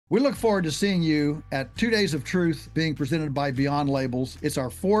We look forward to seeing you at 2 Days of Truth being presented by Beyond Labels. It's our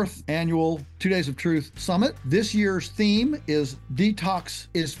 4th annual 2 Days of Truth Summit. This year's theme is Detox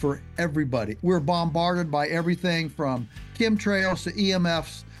is for Everybody. We're bombarded by everything from chemtrails to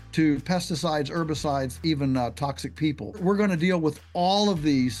EMFs to pesticides, herbicides, even toxic people. We're going to deal with all of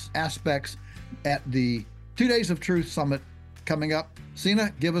these aspects at the 2 Days of Truth Summit coming up.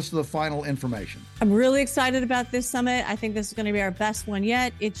 Sina, give us the final information. I'm really excited about this summit. I think this is going to be our best one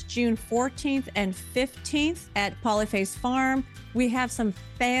yet. It's June 14th and 15th at Polyface Farm. We have some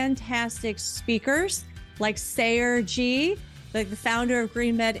fantastic speakers like Sayer G, the founder of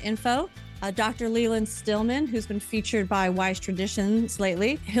Green Med Info, Dr. Leland Stillman, who's been featured by Wise Traditions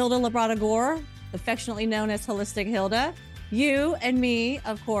lately, Hilda Labrada Gore, affectionately known as Holistic Hilda, you and me,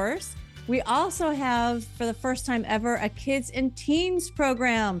 of course. We also have, for the first time ever, a kids and teens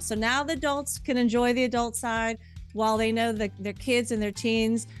program. So now the adults can enjoy the adult side while they know that their kids and their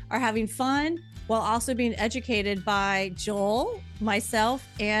teens are having fun, while also being educated by Joel, myself,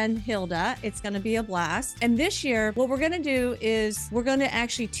 and Hilda. It's going to be a blast. And this year, what we're going to do is we're going to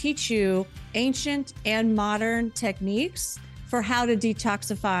actually teach you ancient and modern techniques for how to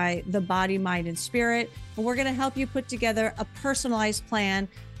detoxify the body, mind, and spirit. And we're going to help you put together a personalized plan,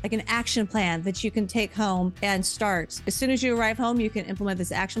 like an action plan that you can take home and start. As soon as you arrive home, you can implement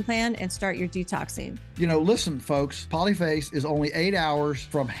this action plan and start your detoxing. You know, listen, folks, Polyface is only 8 hours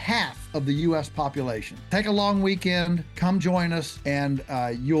from half of the U.S. population. Take a long weekend, come join us, and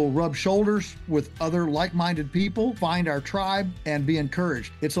you'll rub shoulders with other like-minded people, find our tribe, and be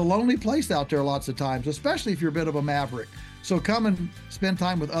encouraged. It's a lonely place out there lots of times, especially if you're a bit of a maverick. So come and spend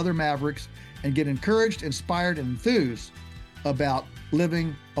time with other mavericks and get encouraged, inspired, and enthused about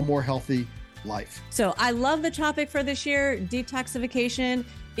living a more healthy life. So I love the topic for this year, detoxification.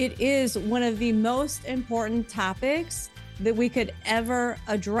 It is one of the most important topics that we could ever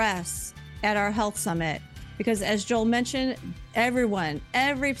address at our health summit. Because as Joel mentioned,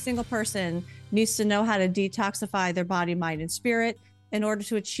 every single person needs to know how to detoxify their body, mind, and spirit in order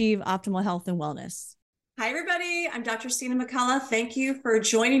to achieve optimal health and wellness. Hi, everybody. I'm Dr. Sina McCullough. Thank you for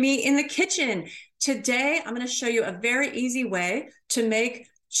joining me in the kitchen. Today, I'm going to show you a very easy way to make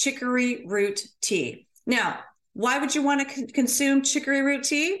chicory root tea. Now, why would you want to consume chicory root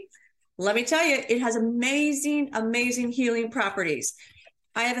tea? Let me tell you, it has amazing, amazing healing properties.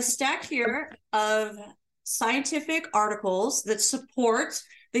 I have a stack here of scientific articles that support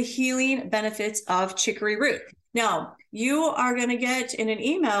the healing benefits of chicory root. Now, you are going to get in an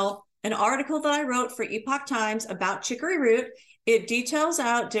email an article that I wrote for Epoch Times about chicory root. It details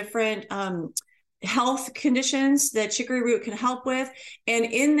out different health conditions that chicory root can help with. And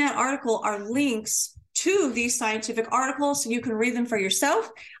in that article are links to these scientific articles so you can read them for yourself.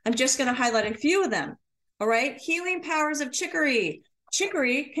 I'm just going to highlight a few of them. All right. Healing powers of chicory.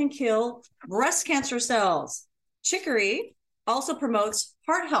 Chicory can kill breast cancer cells. Chicory also promotes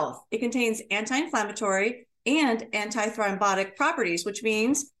heart health. It contains anti-inflammatory and anti-thrombotic properties, which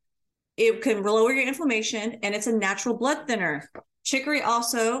means it can lower your inflammation, and it's a natural blood thinner. Chicory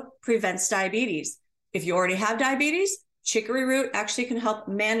also prevents diabetes. If you already have diabetes, chicory root actually can help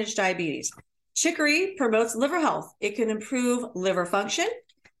manage diabetes. Chicory promotes liver health. It can improve liver function.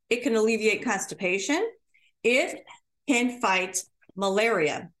 It can alleviate constipation. It can fight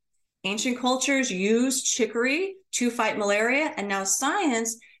malaria. Ancient cultures used chicory to fight malaria, and now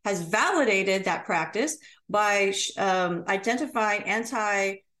science has validated that practice by identifying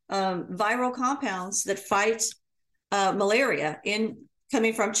viral compounds that fight malaria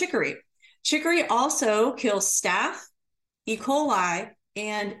coming from chicory. Chicory also kills staph, E. coli,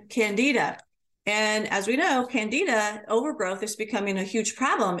 and candida. And as we know, candida overgrowth is becoming a huge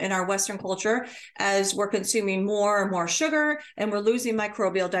problem in our Western culture as we're consuming more and more sugar, and we're losing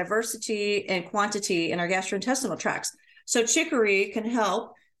microbial diversity and quantity in our gastrointestinal tracts. So chicory can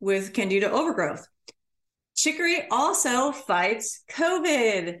help with candida overgrowth. Chicory also fights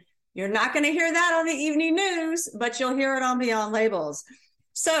COVID. You're not going to hear that on the evening news, but you'll hear it on Beyond Labels.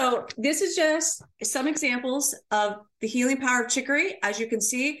 So this is just some examples of the healing power of chicory. As you can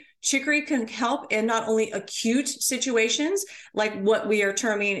see, chicory can help in not only acute situations like what we are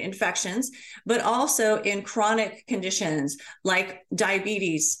terming infections, but also in chronic conditions like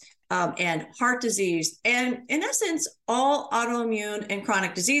diabetes and heart disease, and in essence, all autoimmune and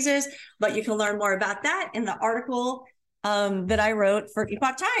chronic diseases. But you can learn more about that in the article that I wrote for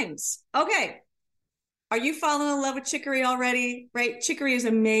Epoch Times. Okay. Are you falling in love with chicory already? Right? Chicory is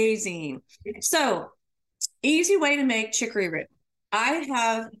amazing. So, easy way to make chicory root. I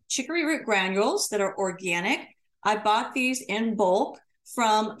have chicory root granules that are organic. I bought these in bulk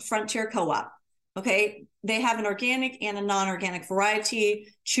from Frontier Co-op. Okay. They have an organic and a non-organic variety.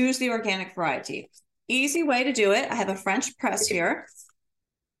 Choose the organic variety. Easy way to do it. I have a French press here.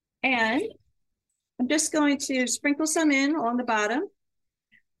 And I'm just going to sprinkle some in on the bottom.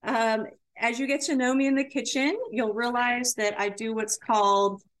 As you get to know me in the kitchen, you'll realize that I do what's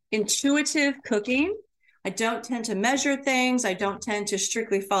called intuitive cooking. I don't tend to measure things. I don't tend to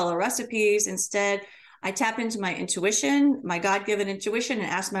strictly follow recipes. Instead, I tap into my intuition, my God-given intuition, and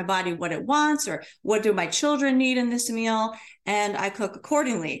ask my body what it wants or what do my children need in this meal, and I cook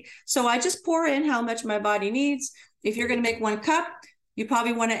accordingly. So I just pour in how much my body needs. If you're going to make 1 cup, you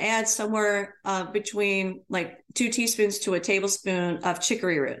probably want to add somewhere between like 2 teaspoons to a tablespoon of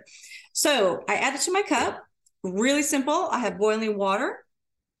chicory root. So I add it to my cup. Really simple. I have boiling water.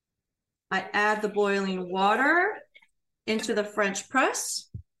 I add the boiling water into the French press.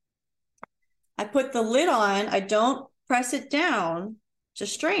 I put the lid on. I don't press it down to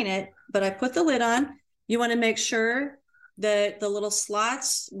strain it, but I put the lid on. You want to make sure that the little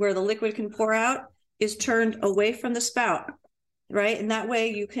slots where the liquid can pour out is turned away from the spout, right? And that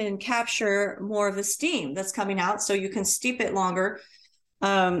way you can capture more of the steam that's coming out so you can steep it longer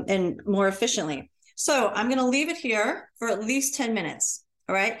and more efficiently. So I'm going to leave it here for at least 10 minutes.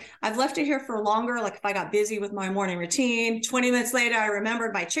 All right. I've left it here for longer. Like if I got busy with my morning routine, 20 minutes later, I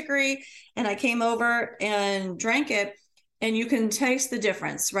remembered my chicory and I came over and drank it, and you can taste the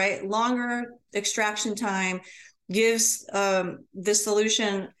difference, right? Longer extraction time gives the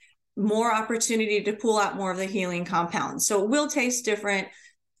solution more opportunity to pull out more of the healing compounds. So it will taste different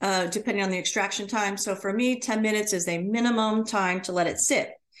depending on the extraction time. So for me, 10 minutes is a minimum time to let it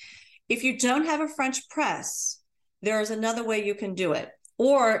sit. If you don't have a French press, there is another way you can do it.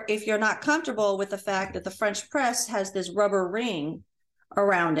 Or if you're not comfortable with the fact that the French press has this rubber ring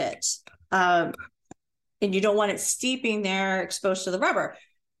around it, and you don't want it steeping there exposed to the rubber.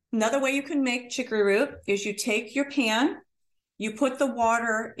 Another way you can make chicory root is you take your pan, you put the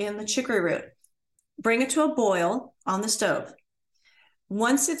water in the chicory root, bring it to a boil on the stove.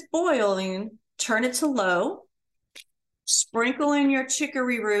 Once it's boiling, turn it to low, sprinkle in your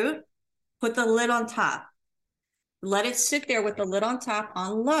chicory root, put the lid on top. Let it sit there with the lid on top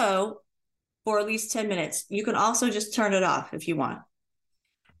on low for at least 10 minutes. You can also just turn it off if you want.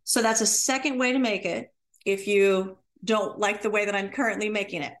 So that's a second way to make it if you don't like the way that I'm currently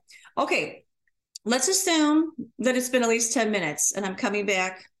making it. Okay, let's assume that it's been at least 10 minutes and I'm coming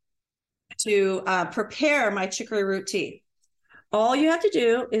back to prepare my chicory root tea. All you have to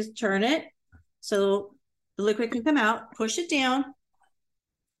do is turn it so the liquid can come out, push it down,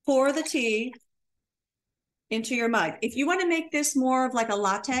 pour the tea into your mug. If you want to make this more of like a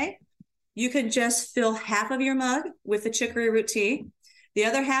latte, you can just fill half of your mug with the chicory root tea. The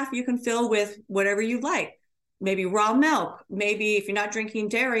other half you can fill with whatever you like. Maybe raw milk. Maybe if you're not drinking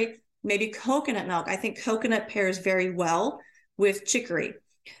dairy, maybe coconut milk. I think coconut pairs very well with chicory.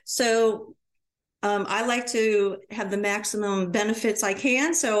 So I like to have the maximum benefits I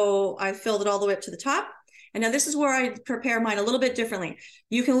can. So I filled it all the way up to the top. And now this is where I prepare mine a little bit differently.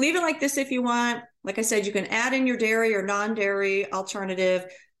 You can leave it like this if you want. Like I said, you can add in your dairy or non-dairy alternative.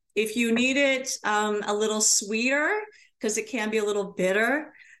 If you need it a little sweeter, because it can be a little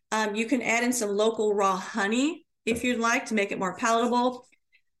bitter, you can add in some local raw honey if you'd like to make it more palatable.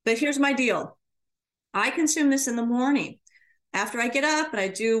 But here's my deal. I consume this in the morning. After I get up and I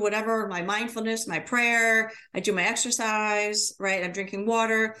do whatever, my mindfulness, my prayer, I do my exercise, right? I'm drinking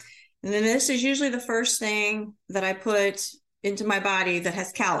water. And then this is usually the first thing that I put into my body that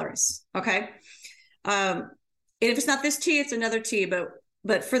has calories. Okay. And if it's not this tea, it's another tea,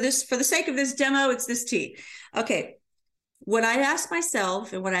 but for the sake of this demo, it's this tea. Okay. What I ask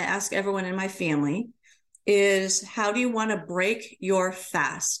myself and what I ask everyone in my family is, how do you want to break your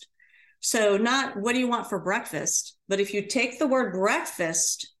fast? So not what do you want for breakfast, but if you take the word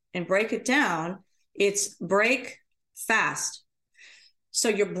breakfast and break it down, it's break fast. So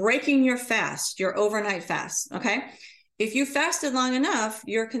you're breaking your fast, your overnight fast. Okay. If you fasted long enough,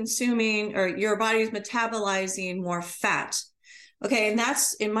 you're consuming, or your body's metabolizing more fat. Okay. And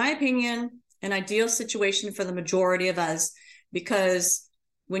that's, in my opinion, an ideal situation for the majority of us, because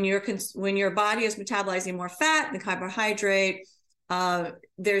when your body is metabolizing more fat than carbohydrate,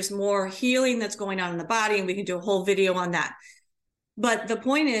 there's more healing that's going on in the body, and we can do a whole video on that. But the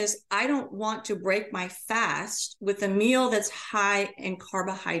point is, I don't want to break my fast with a meal that's high in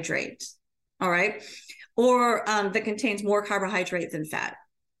carbohydrate, all right, or that contains more carbohydrate than fat.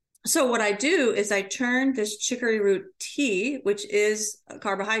 So what I do is I turn this chicory root tea, which is a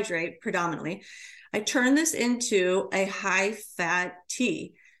carbohydrate predominantly, I turn this into a high-fat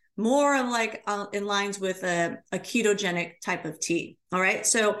tea. more of like in lines with a ketogenic type of tea. All right.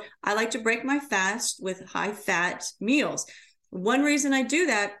 So I like to break my fast with high fat meals. One reason I do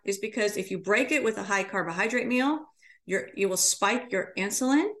that is because if you break it with a high carbohydrate meal, you will spike your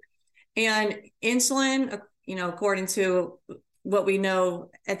insulin. And insulin, according to what we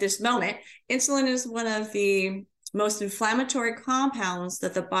know at this moment, insulin is one of the most inflammatory compounds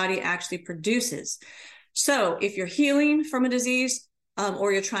that the body actually produces. So if you're healing from a disease,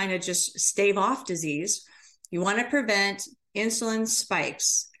 or you're trying to just stave off disease, you want to prevent insulin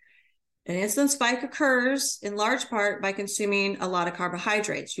spikes. An insulin spike occurs in large part by consuming a lot of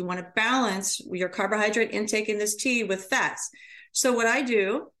carbohydrates. You want to balance your carbohydrate intake in this tea with fats. So what I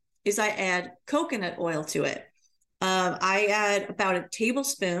do is I add coconut oil to it. I add about a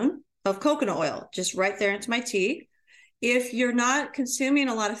tablespoon of coconut oil just right there into my tea. If you're not consuming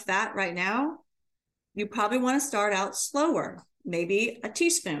a lot of fat right now, you probably want to start out slower, maybe a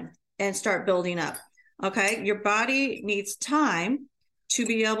teaspoon, and start building up. Okay. Your body needs time to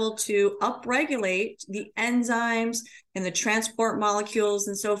be able to upregulate the enzymes and the transport molecules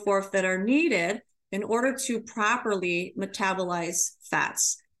and so forth that are needed in order to properly metabolize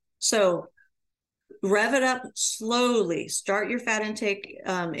fats. So rev it up slowly. Start your fat intake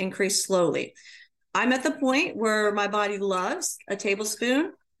increase slowly. I'm at the point where my body loves a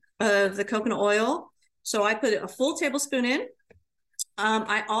tablespoon of the coconut oil. So I put a full tablespoon in.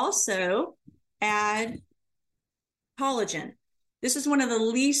 I also add collagen. This is one of the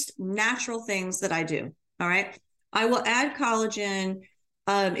least natural things that I do. All right. I will add collagen.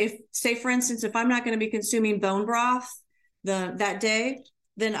 If, say, for instance, if I'm not going to be consuming bone broth that day,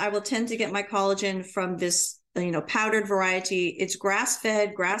 then I will tend to get my collagen from this, powdered variety. It's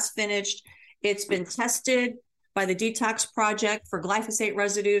grass-fed, grass-finished. It's been tested by the Detox Project for glyphosate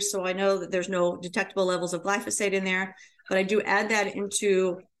residue. So I know that there's no detectable levels of glyphosate in there, but I do add that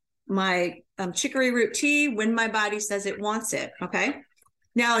into my chicory root tea when my body says it wants it. Okay.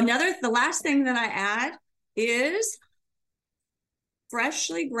 Now, the last thing that I add is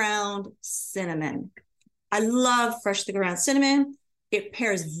freshly ground cinnamon. I love freshly ground cinnamon. It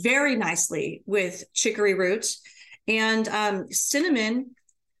pairs very nicely with chicory roots, and cinnamon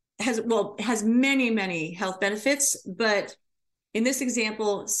has many, many health benefits, but in this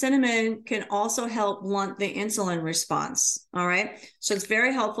example, cinnamon can also help blunt the insulin response. All right. So it's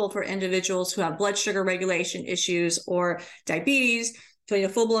very helpful for individuals who have blood sugar regulation issues or diabetes,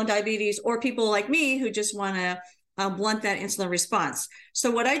 full-blown diabetes, or people like me who just want to blunt that insulin response.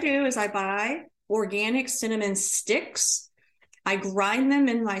 So what I do is I buy organic cinnamon sticks. I grind them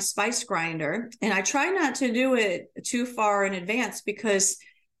in my spice grinder, and I try not to do it too far in advance because,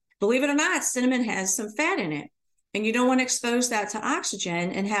 believe it or not, cinnamon has some fat in it. And you don't want to expose that to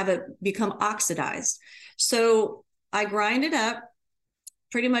oxygen and have it become oxidized. So I grind it up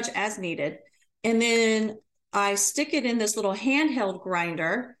pretty much as needed. And then I stick it in this little handheld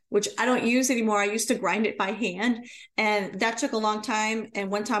grinder, which I don't use anymore. I used to grind it by hand, and that took a long time. And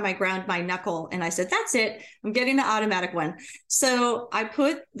one time I ground my knuckle and I said, that's it. I'm getting the automatic one. So I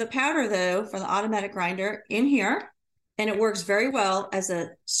put the powder, though, for the automatic grinder in here, and it works very well as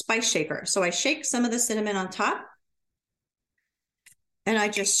a spice shaker. So I shake some of the cinnamon on top, and I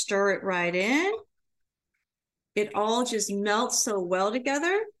just stir it right in. It all just melts so well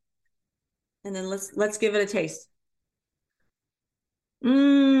together. And then let's give it a taste.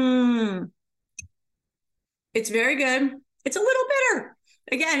 It's very good. It's a little bitter.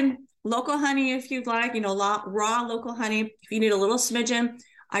 Again, local honey if you'd like, raw local honey. If you need a little smidgen,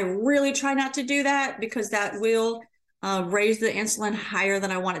 I really try not to do that because that will raise the insulin higher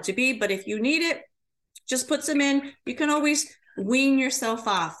than I want it to be. But if you need it, just put some in. You can always wean yourself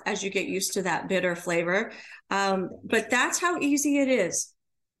off as you get used to that bitter flavor. But that's how easy it is.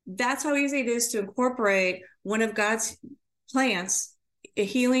 That's how easy it is to incorporate one of God's plants,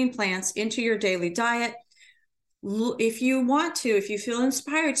 healing plants, into your daily diet. If you want to, if you feel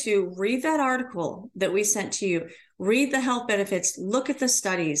inspired to, read that article that we sent to you, read the health benefits, look at the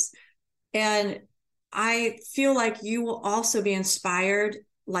studies. And I feel like you will also be inspired,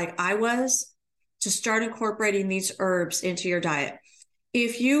 like I was, to start incorporating these herbs into your diet.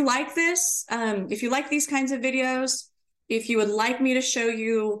 If you like this, if you like these kinds of videos, if you would like me to show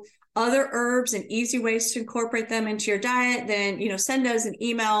you other herbs and easy ways to incorporate them into your diet, then, send us an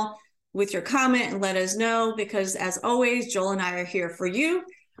email with your comment and let us know, because as always, Joel and I are here for you.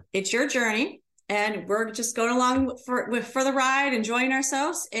 It's your journey, and we're just going along for the ride, enjoying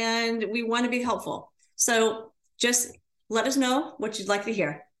ourselves, and we want to be helpful. So just let us know what you'd like to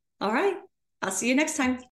hear. All right. I'll see you next time.